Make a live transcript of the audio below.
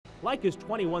Like his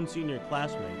 21 senior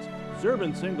classmates,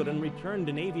 Zurban Singleton returned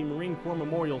to Navy Marine Corps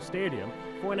Memorial Stadium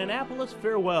for an Annapolis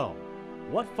farewell.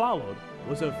 What followed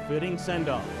was a fitting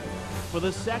send-off. For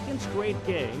the second straight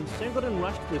game, Singleton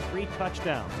rushed for 3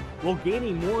 touchdowns while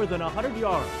gaining more than 100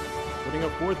 yards, putting a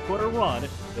fourth-quarter run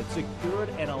that secured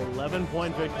an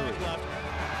 11-point victory.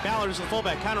 Ballard is the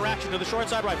fullback, counteraction to the short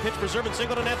side right, pitch for Zurban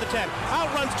Singleton at the 10,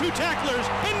 outruns 2 tacklers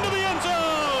into the end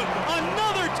zone,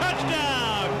 another touchdown!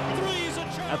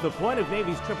 At the point of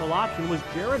Navy's triple option was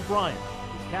Jared Bryant,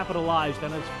 who capitalized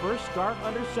on his first start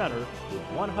under center with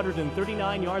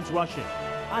 139 yards rushing.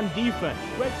 On defense,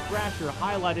 Greg Thrasher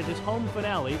highlighted his home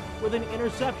finale with an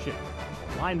interception.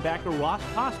 Linebacker Ross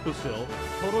Pospisil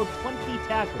totaled 20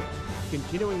 tackles,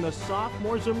 continuing the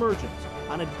sophomore's emergence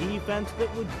on a defense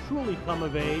that would truly come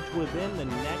of age within the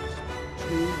next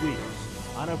 2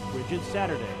 weeks on a frigid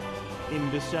Saturday in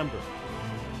December.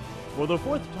 For the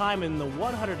 4th time in the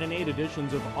 108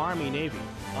 editions of Army-Navy,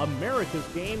 America's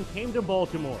game came to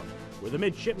Baltimore, where the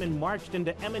midshipmen marched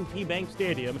into M&T Bank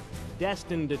Stadium,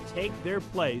 destined to take their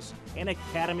place in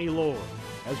Academy lore.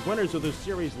 As winners of the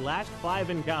series' last 5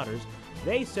 encounters,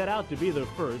 they set out to be the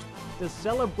first to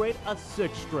celebrate a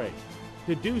 6th straight.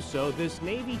 To do so, this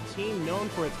Navy team, known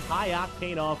for its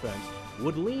high-octane offense,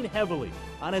 would lean heavily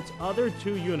on its other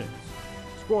 2 units.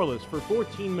 Scoreless for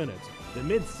 14 minutes, the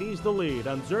Mids seized the lead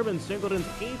on Zurban Singleton's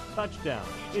 8th touchdown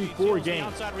in 4 games.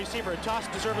 Outside receiver, toss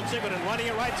to Zurban Singleton, running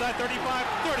it right side,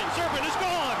 35-30. Zurban is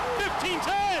gone.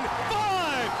 15-10,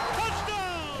 5,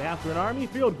 touchdown! And after an Army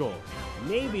field goal,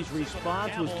 Navy's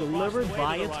response was delivered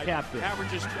by its captain.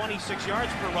 Averages 26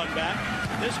 yards per run back.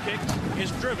 This kick is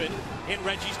driven in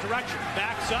Reggie's direction.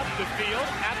 Backs up the field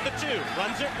at the 2.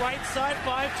 Runs it right side,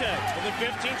 5-10. And then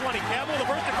 15-20. Campbell, the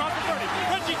burst across the 30.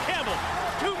 Reggie Campbell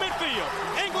to midfield.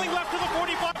 Angling left to the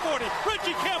 45-40.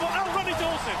 Reggie Campbell outrunning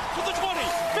Dolson to the 20.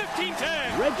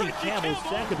 15-10. Reggie Campbell's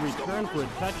second return for a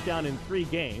touchdown in 3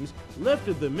 games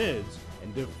lifted the Mids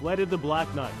and deflated the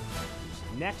Black Knights.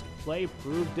 His next play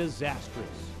proved disastrous.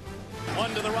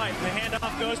 1 to the right. The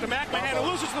handoff goes to McMahon, who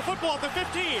loses the football at the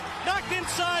 15. Knocked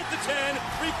inside the 10.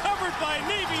 Recovered by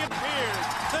Navy and Pierce.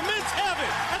 The Mids have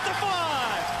it at the 5.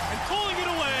 And pulling it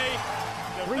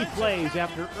away. 3 plays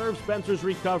after Irv Spencer's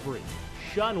recovery,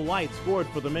 Shun White scored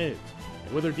for the Mids.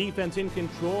 And with their defense in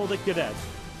control, the Cadets,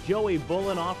 Joey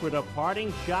Bullen offered a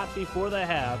parting shot before the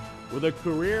half with a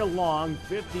career-long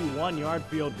 51-yard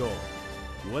field goal.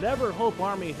 Whatever hope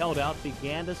Army held out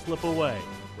began to slip away.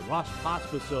 Ross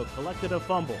Pospisil collected a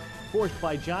fumble forced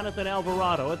by Jonathan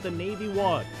Alvarado at the Navy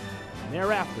 1. And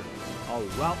thereafter, a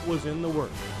rout was in the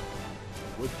works.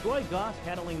 With Troy Goss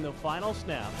handling the final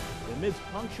snap, the Mids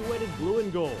punctuated blue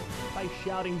and gold by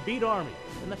shouting "Beat Army"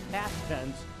 in the past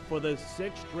tense for the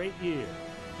 6th straight year.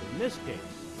 In this case,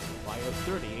 by a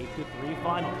 38-3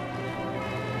 final.